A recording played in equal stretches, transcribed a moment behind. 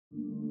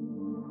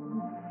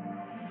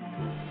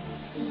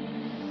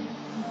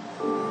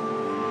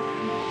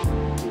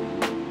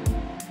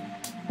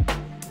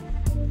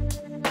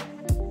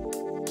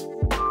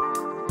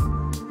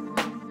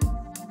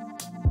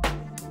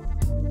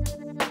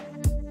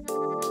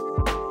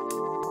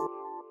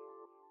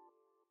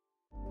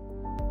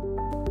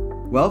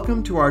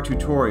Welcome to our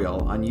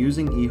tutorial on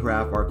using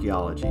eHRAF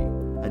Archaeology,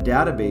 a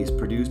database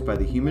produced by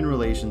the Human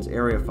Relations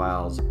Area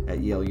Files at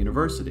Yale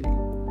University.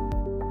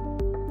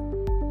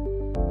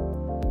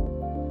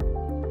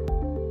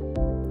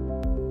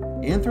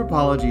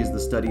 Anthropology is the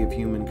study of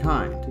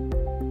humankind,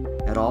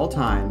 at all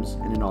times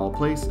and in all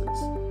places.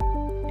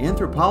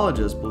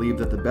 Anthropologists believe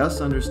that the best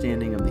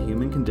understanding of the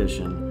human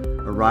condition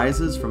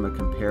arises from a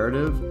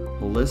comparative,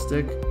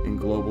 holistic, and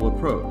global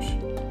approach.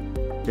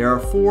 There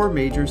are four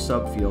major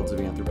subfields of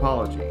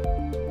anthropology.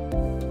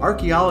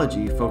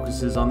 Archaeology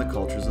focuses on the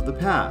cultures of the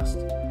past,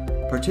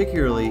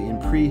 particularly in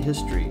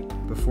prehistory,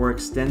 before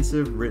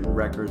extensive written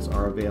records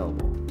are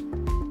available.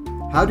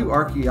 How do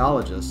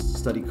archaeologists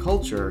study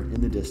culture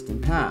in the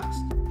distant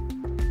past?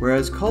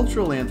 Whereas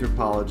cultural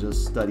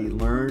anthropologists study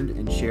learned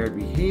and shared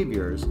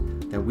behaviors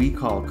that we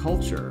call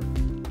culture,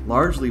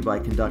 largely by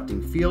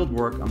conducting field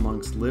work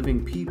amongst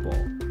living people,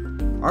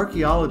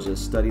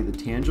 archaeologists study the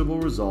tangible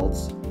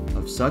results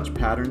of such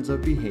patterns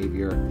of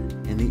behavior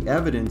and the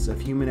evidence of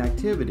human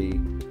activity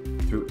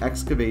through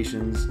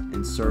excavations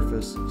and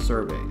surface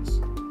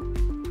surveys.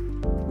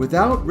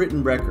 Without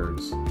written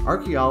records,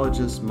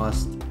 archaeologists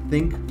must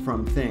think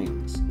from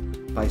things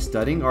by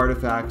studying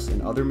artifacts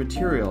and other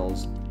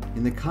materials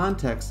in the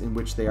context in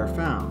which they are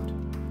found.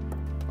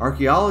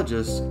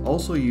 Archaeologists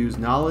also use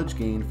knowledge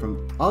gained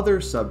from other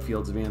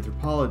subfields of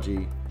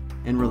anthropology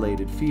and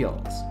related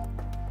fields.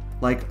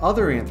 Like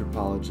other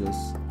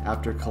anthropologists,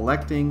 after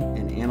collecting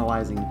and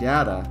analyzing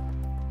data,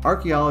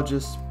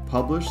 archaeologists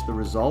publish the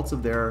results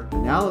of their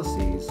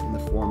analyses in the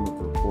form of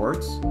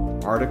reports,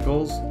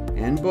 articles,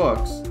 and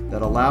books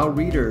that allow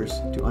readers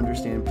to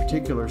understand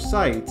particular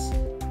sites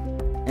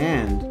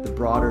and the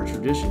broader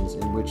traditions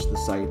in which the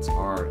sites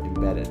are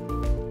embedded.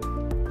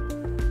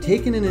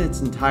 Taken in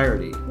its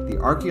entirety, the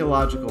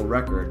archaeological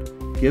record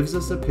gives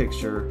us a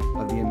picture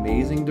of the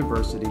amazing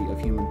diversity of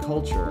human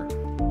culture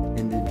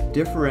and the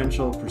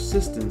differential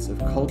persistence of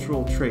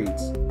cultural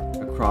traits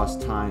across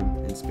time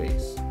and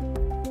space.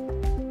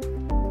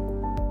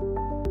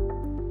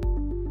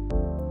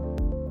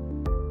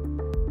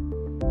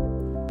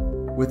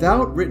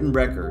 Without written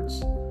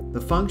records,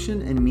 the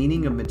function and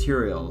meaning of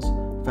materials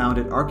found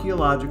at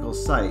archaeological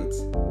sites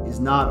is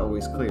not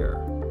always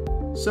clear.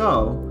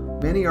 So,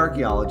 many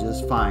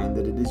archaeologists find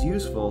that it is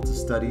useful to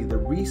study the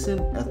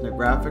recent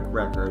ethnographic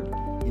record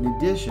in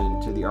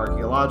addition to the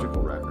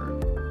archaeological record.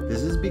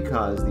 This is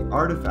because the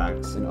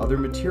artifacts and other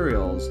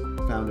materials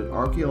found at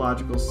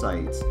archaeological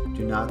sites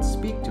do not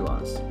speak to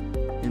us,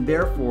 and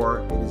therefore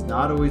it is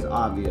not always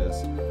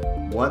obvious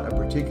what a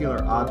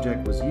particular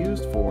object was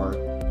used for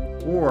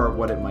or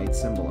what it might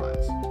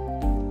symbolize.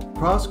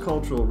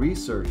 Cross-cultural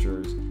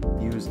researchers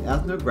use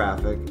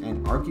ethnographic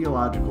and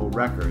archaeological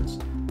records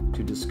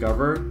to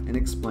discover and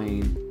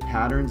explain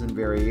patterns and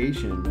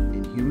variation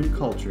in human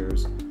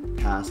cultures,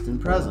 past and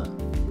present,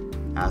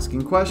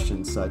 asking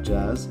questions such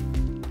as,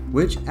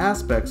 which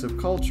aspects of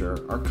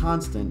culture are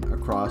constant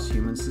across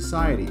human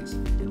societies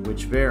and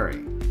which vary?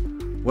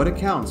 What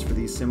accounts for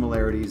these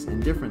similarities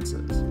and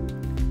differences?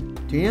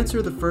 To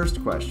answer the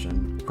first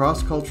question,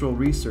 cross-cultural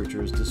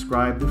researchers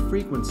describe the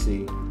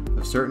frequency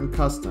of certain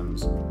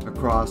customs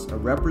across a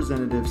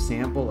representative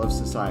sample of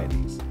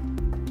societies.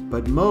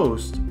 But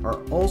most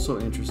are also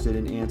interested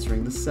in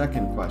answering the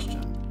second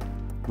question,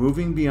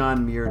 moving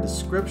beyond mere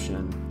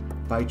description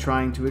by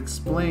trying to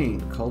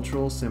explain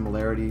cultural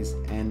similarities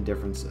and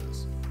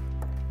differences.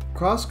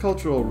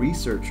 Cross-cultural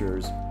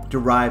researchers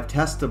derive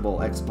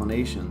testable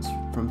explanations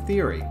from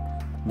theory,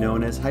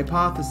 known as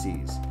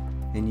hypotheses,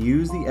 and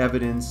use the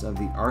evidence of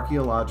the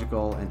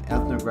archaeological and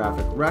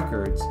ethnographic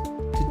records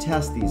to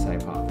test these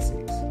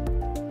hypotheses.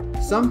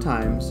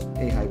 Sometimes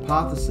a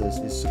hypothesis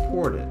is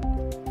supported,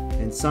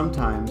 and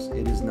sometimes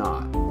it is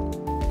not.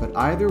 But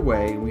either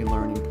way, we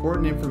learn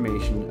important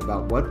information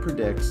about what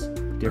predicts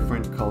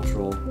different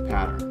cultural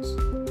patterns.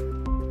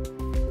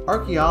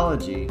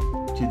 Archaeology,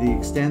 to the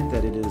extent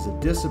that it is a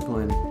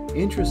discipline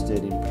interested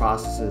in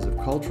processes of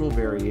cultural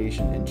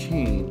variation and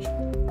change,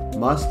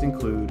 must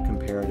include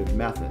comparative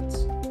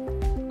methods.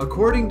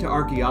 According to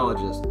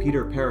archaeologist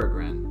Peter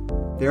Peregrine,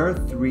 there are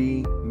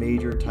three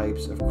major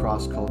types of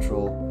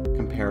cross-cultural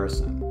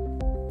comparison.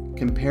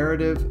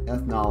 Comparative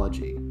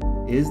ethnology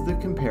is the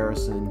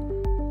comparison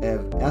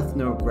of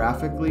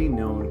ethnographically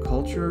known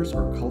cultures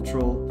or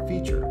cultural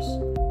features.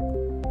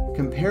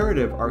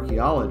 Comparative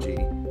archaeology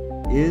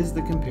is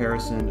the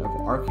comparison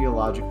of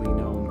archaeologically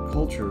known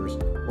cultures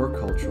or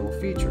cultural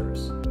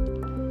features.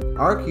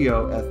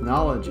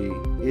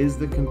 Archaeoethnology is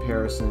the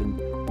comparison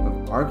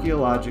of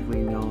archaeologically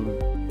known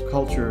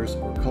cultures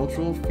or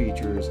cultural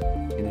features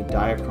in a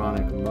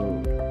diachronic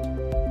mode.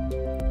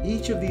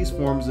 Each of these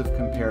forms of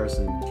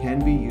comparison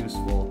can be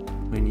useful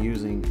when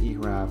using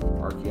eHRAF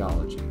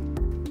archaeology.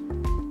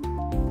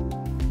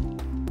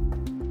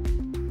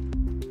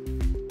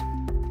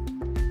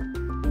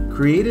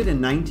 Created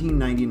in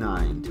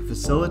 1999 to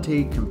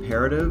facilitate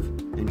comparative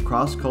and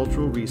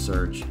cross-cultural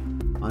research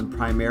on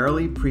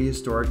primarily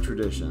prehistoric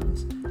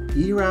traditions,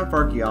 eHRAF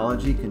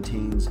Archaeology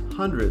contains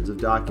hundreds of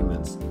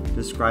documents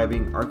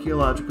describing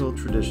archaeological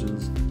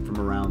traditions from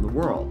around the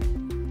world.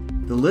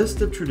 The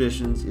list of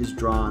traditions is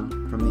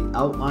drawn from the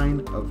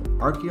Outline of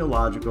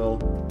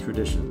Archaeological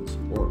Traditions,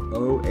 or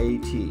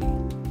OAT,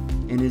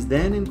 and is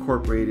then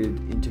incorporated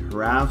into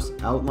eHRAF's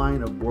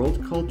Outline of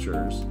World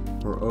Cultures,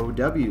 or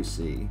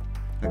OWC,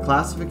 a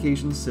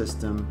classification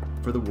system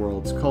for the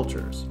world's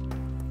cultures.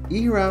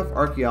 eHRAF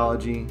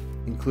Archaeology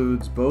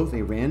includes both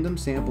a random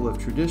sample of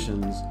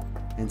traditions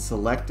and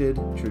selected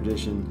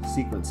tradition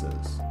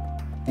sequences.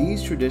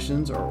 These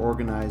traditions are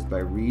organized by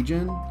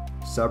region,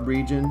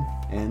 subregion,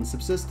 and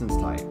subsistence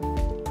type.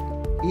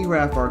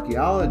 eHRAF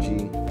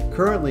Archaeology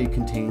currently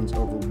contains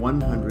over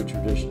 100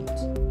 traditions,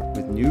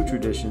 with new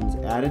traditions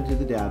added to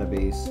the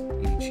database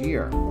each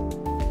year.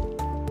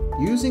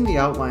 Using the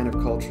Outline of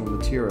Cultural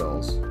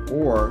Materials,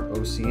 or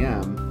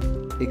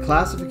OCM, a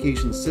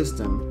classification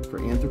system for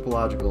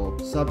anthropological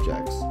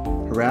subjects,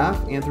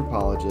 eHRAF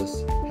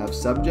anthropologists have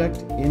subject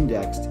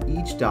indexed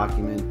each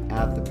document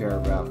at the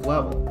paragraph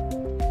level.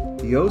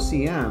 The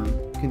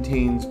OCM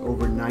contains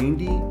over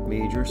 90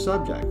 major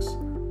subjects,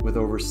 with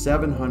over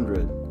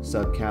 700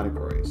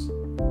 subcategories.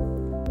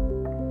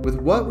 With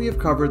what we have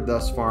covered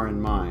thus far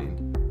in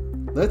mind,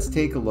 let's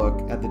take a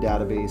look at the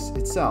database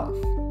itself.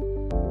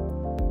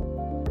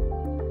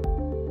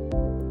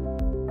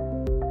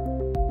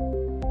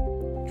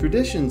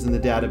 Traditions in the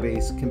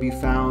database can be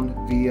found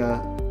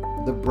via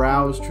the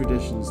Browse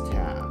Traditions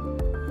tab.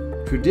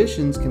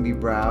 Traditions can be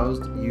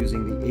browsed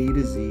using the A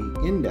to Z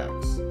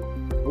index,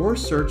 or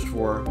searched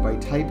for by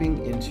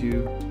typing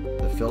into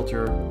the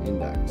filter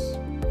index.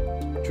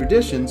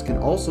 Traditions can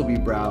also be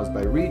browsed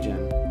by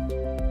region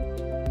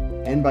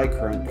and by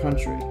current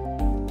country.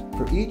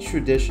 For each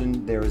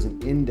tradition, there is an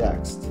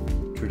indexed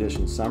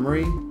tradition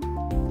summary,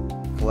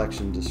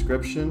 collection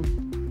description,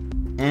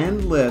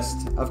 and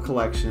list of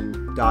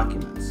collection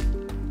documents.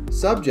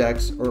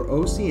 Subjects, or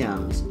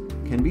OCMs,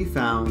 can be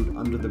found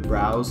under the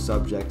Browse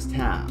Subjects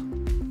tab.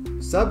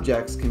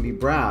 Subjects can be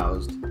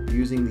browsed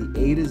using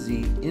the A to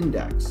Z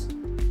index,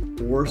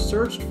 or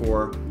searched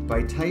for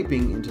by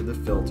typing into the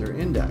filter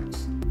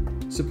index.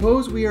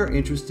 Suppose we are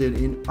interested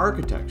in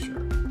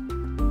architecture.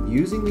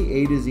 Using the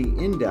A to Z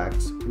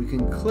index, we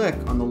can click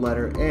on the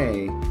letter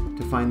A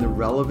to find the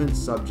relevant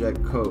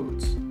subject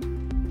codes,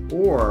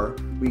 or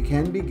we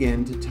can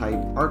begin to type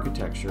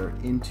architecture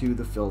into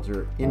the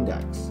filter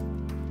index.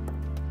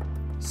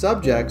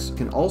 Subjects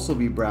can also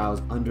be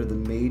browsed under the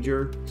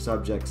Major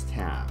Subjects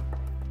tab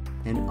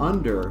and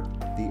under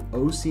the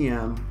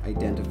OCM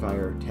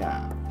Identifier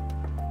tab.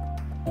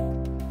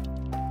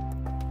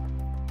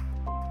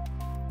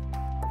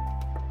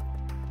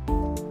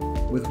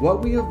 With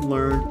what we have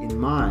learned in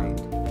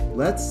mind,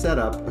 let's set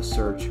up a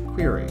search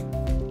query.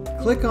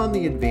 Click on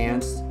the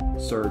Advanced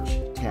Search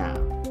tab.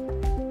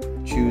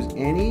 Choose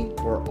any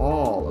or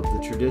all of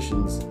the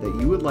traditions that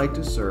you would like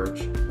to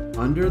search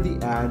under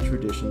the Add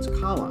Traditions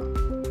column.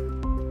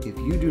 If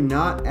you do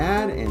not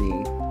add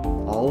any,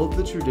 all of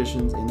the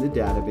traditions in the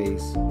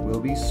database will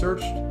be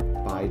searched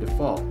by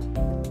default.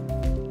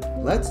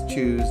 Let's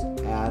choose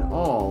Add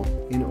All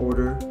in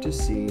order to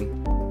see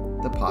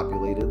the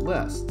populated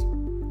list.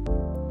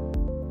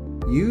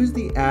 Use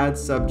the Add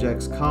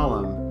Subjects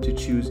column to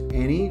choose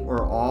any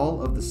or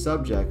all of the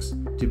subjects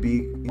to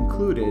be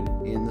included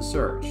in the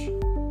search.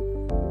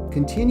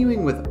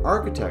 Continuing with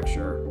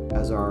architecture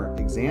as our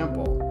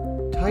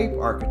example, type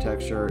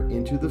architecture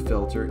into the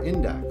filter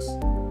index.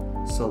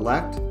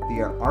 Select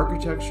the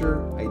architecture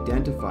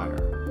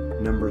identifier,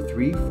 number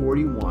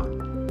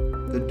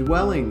 341, the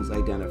dwellings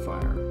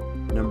identifier,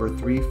 number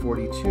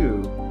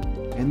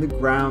 342, and the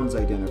grounds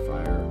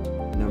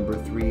identifier, number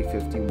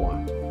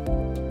 351.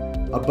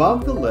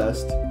 Above the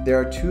list, there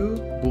are two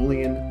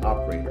Boolean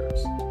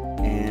operators,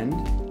 and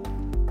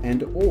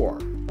or.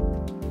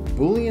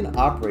 Boolean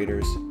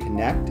operators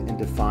connect and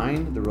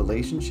define the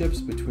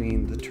relationships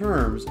between the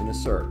terms in a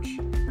search.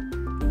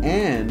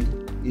 And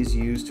is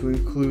used to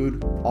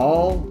include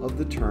all of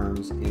the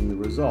terms in the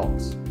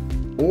results,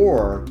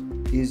 or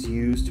is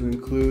used to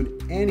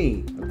include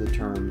any of the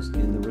terms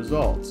in the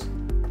results.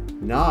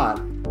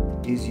 Not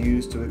is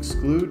used to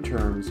exclude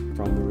terms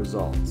from the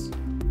results.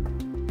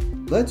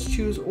 Let's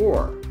choose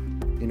OR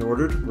in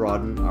order to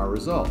broaden our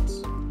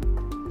results.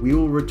 We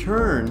will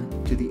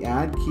return to the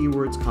Add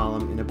Keywords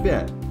column in a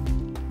bit.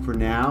 For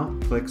now,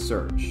 click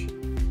Search.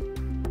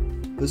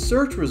 The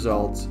search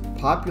results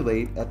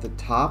populate at the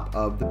top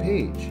of the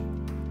page.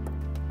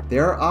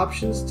 There are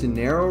options to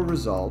narrow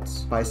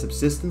results by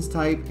subsistence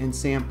type and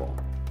sample,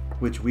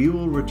 which we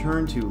will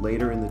return to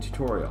later in the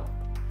tutorial.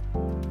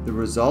 The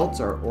results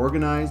are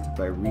organized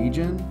by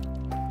region,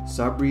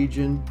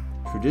 subregion,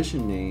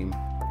 tradition name,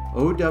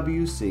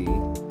 OWC,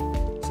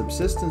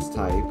 subsistence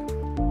type,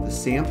 the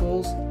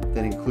samples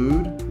that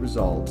include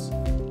results,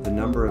 the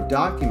number of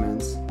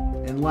documents,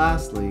 and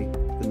lastly,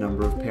 the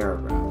number of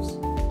paragraphs.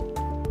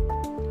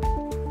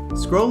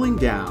 Scrolling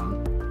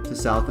down to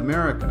South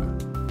America,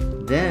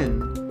 then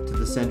to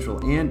the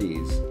Central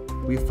Andes,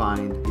 we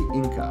find the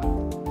Inca.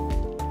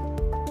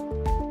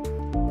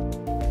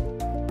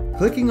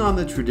 Clicking on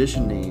the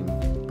tradition name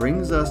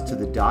brings us to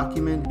the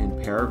document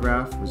and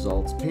paragraph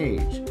results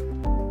page.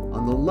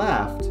 On the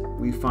left,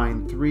 we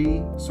find 3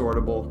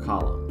 sortable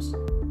columns: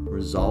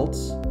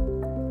 results,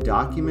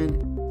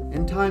 document,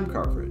 and time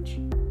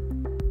coverage.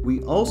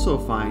 We also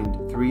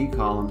find 3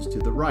 columns to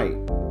the right.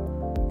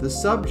 The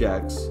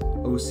subjects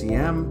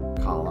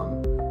OCM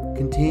column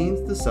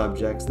contains the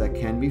subjects that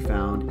can be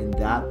found in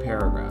that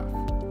paragraph,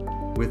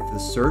 with the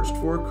searched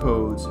for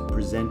codes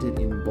presented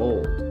in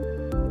bold.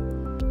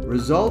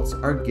 Results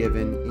are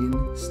given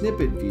in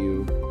snippet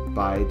view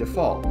by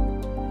default.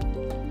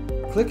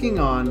 Clicking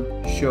on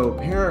Show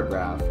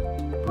Paragraph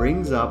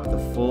brings up the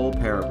full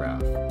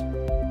paragraph,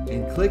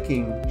 and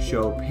clicking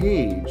Show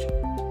Page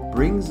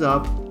brings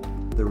up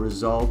the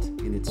result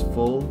in its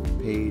full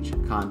page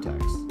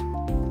context.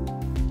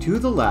 To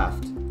the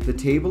left, the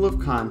table of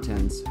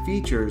contents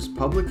features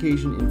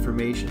publication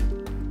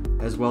information,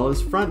 as well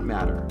as front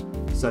matter,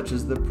 such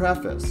as the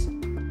preface,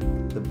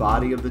 the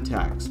body of the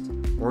text,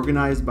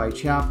 organized by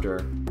chapter,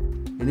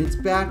 and its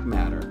back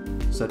matter,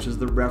 such as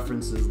the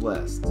references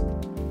list.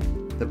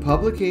 The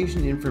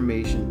publication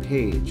information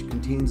page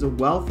contains a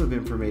wealth of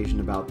information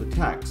about the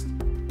text,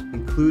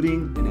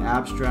 including an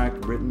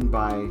abstract written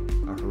by a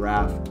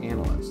eHRAF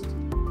analyst.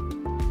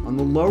 On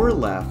the lower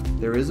left,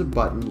 there is a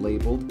button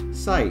labeled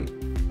Cite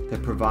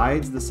that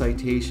provides the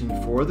citation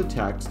for the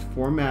text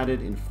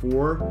formatted in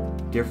 4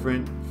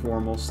 different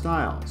formal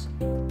styles,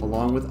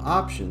 along with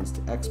options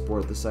to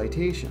export the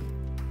citation.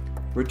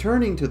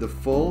 Returning to the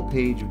full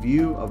page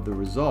view of the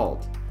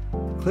result,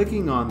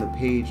 clicking on the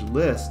page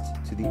list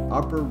to the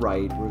upper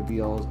right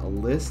reveals a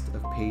list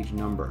of page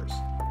numbers,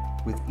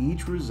 with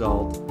each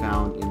result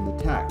found in the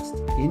text,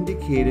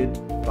 indicated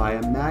by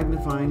a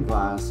magnifying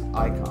glass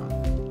icon.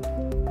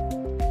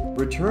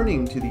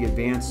 Returning to the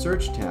Advanced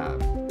Search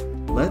tab,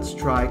 let's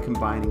try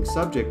combining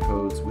subject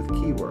codes with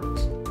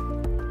keywords.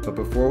 But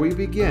before we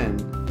begin,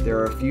 there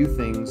are a few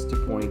things to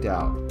point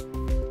out.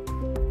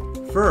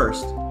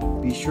 First,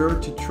 be sure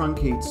to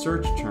truncate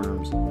search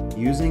terms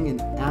using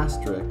an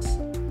asterisk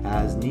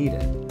as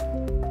needed.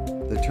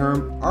 The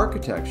term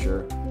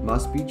architecture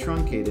must be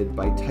truncated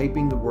by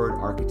typing the word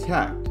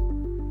architect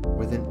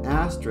with an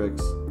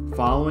asterisk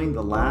following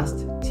the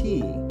last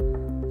T,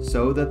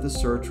 so that the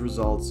search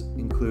results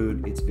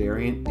include its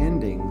variant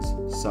endings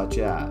such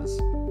as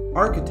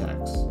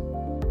architects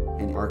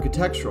and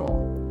architectural.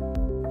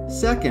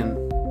 Second,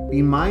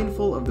 be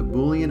mindful of the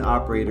Boolean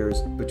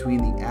operators between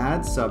the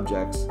add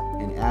subjects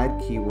and add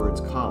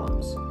keywords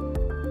columns.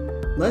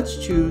 Let's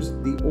choose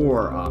the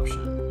OR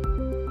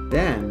option.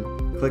 Then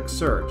click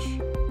Search.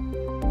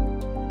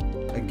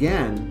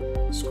 Again,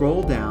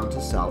 scroll down to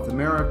South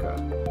America,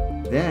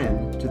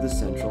 then to the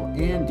Central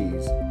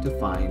Andes to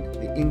find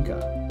the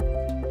Inca.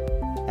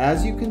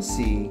 As you can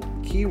see,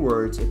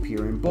 keywords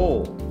appear in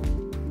bold,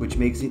 which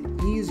makes it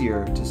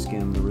easier to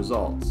skim the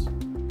results.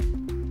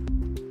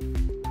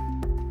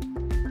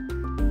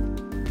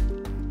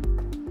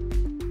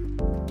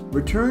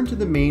 Return to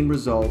the main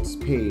results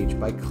page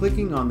by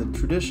clicking on the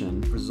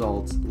Tradition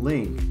Results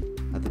link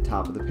at the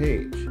top of the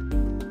page.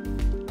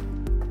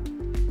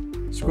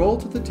 Scroll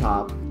to the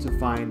top to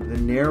find the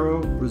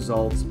narrow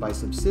results by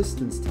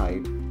subsistence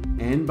type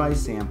and by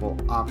sample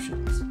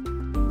options.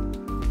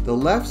 The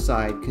left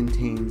side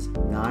contains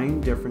 9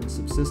 different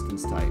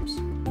subsistence types,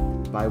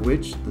 by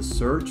which the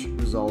search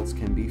results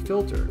can be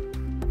filtered.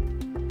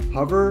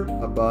 Hover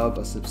above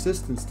a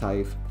subsistence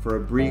type for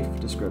a brief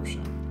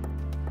description.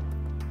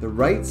 The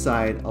right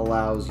side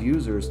allows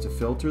users to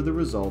filter the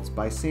results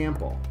by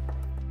sample.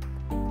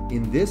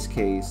 In this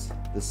case,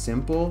 the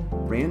simple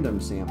random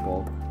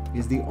sample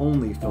is the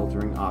only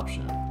filtering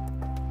option.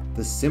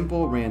 The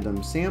simple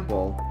random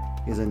sample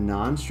is a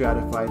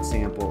non-stratified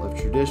sample of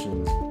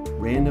traditions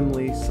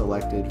randomly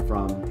selected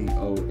from the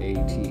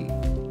OAT.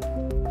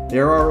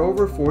 There are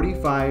over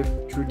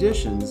 45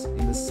 traditions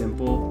in the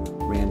simple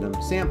random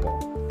sample,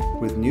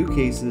 with new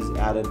cases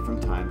added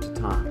from time to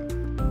time.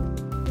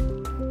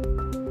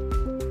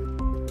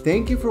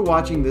 Thank you for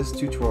watching this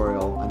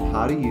tutorial on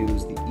how to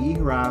use the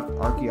eHRAF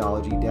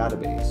Archaeology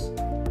database.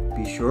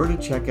 Be sure to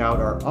check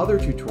out our other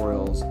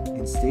tutorials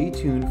and stay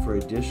tuned for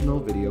additional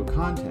video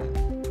content.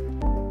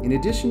 In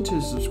addition to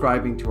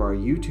subscribing to our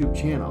YouTube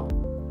channel,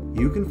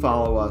 you can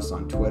follow us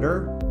on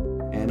Twitter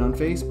and on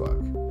Facebook.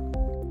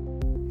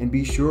 And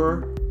be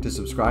sure to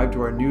subscribe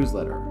to our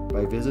newsletter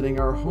by visiting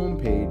our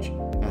homepage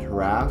at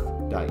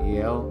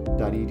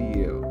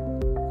eHRAF.yale.edu.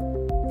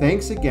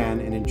 Thanks again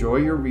and enjoy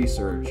your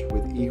research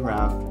with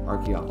eHRAF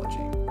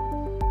Archaeology.